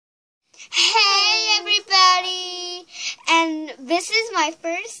Hey everybody! And this is my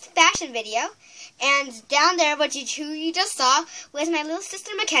first fashion video. And down there, who you just saw was my little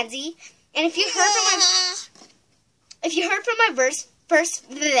sister Mckenzie. And if you heard from my first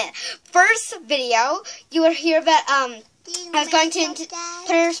video, you would hear that I was going to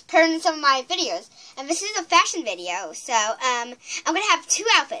put her in some of my videos. And this is a fashion video, so I'm going to have two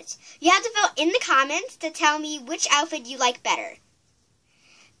outfits. You have to vote in the comments to tell me which outfit you like better.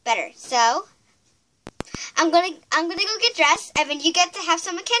 So I'm gonna go get dressed, and then you get to have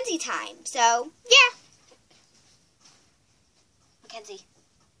some Mckenzie time. So yeah, Mckenzie,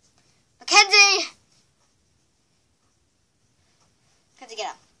 get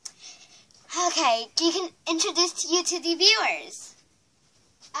up. Okay, you can introduce you to the viewers.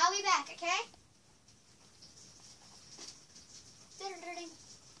 I'll be back. Okay.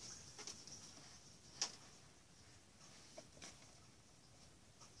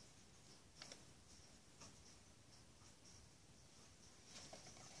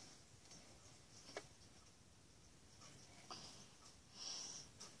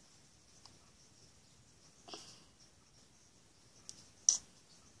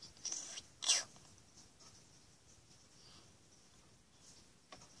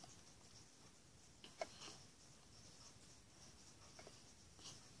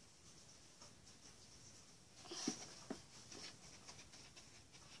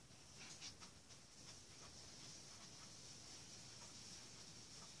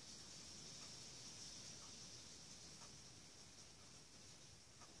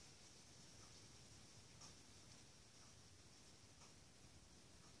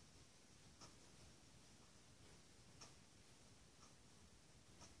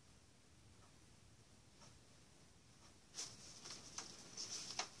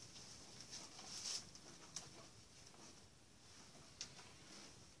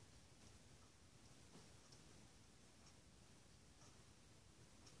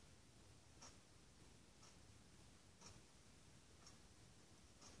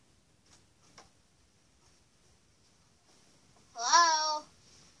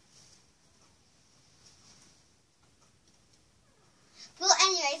 Well,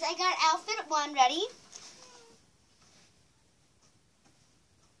 anyways, I got outfit 1 ready.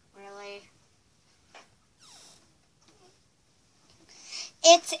 Really?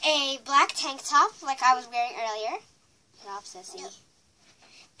 It's a black tank top, like I was wearing earlier. Get off, sissy.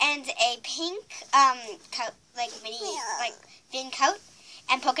 And a pink coat, like thin coat,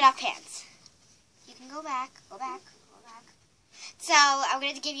 and polka dot pants. You can go back. So I'm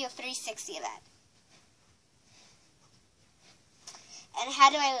going to give you a 360 of that. And how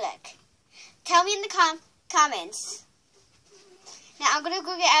do I look? Tell me in the comments. Now I'm going to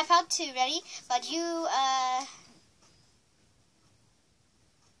go get outfit 2 ready, but you,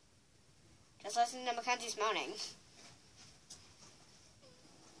 just listen to Mckenzie's moaning.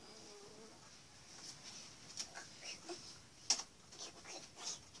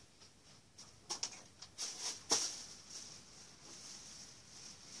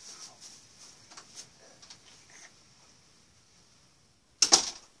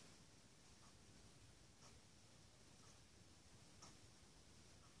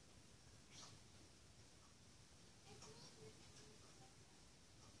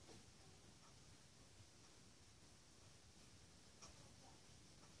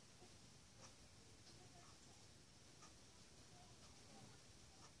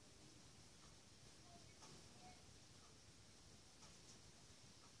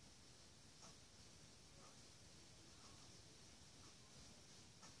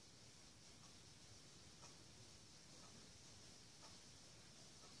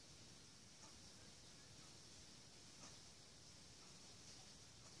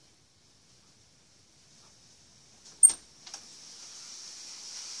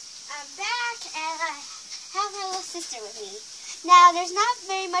 I'm back, and I have my little sister with me. Now, there's not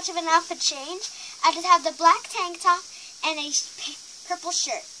very much of an outfit change. I just have the black tank top and a purple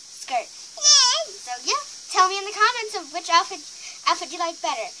skirt. So yeah, tell me in the comments of which outfit you like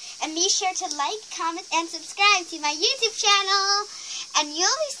better. And be sure to like, comment, and subscribe to my YouTube channel. And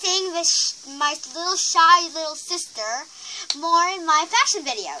you'll be seeing my little shy little sister more in my fashion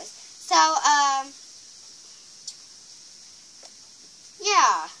videos. So,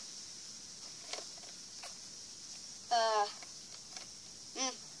 yeah.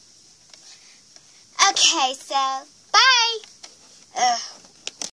 Okay, so, bye!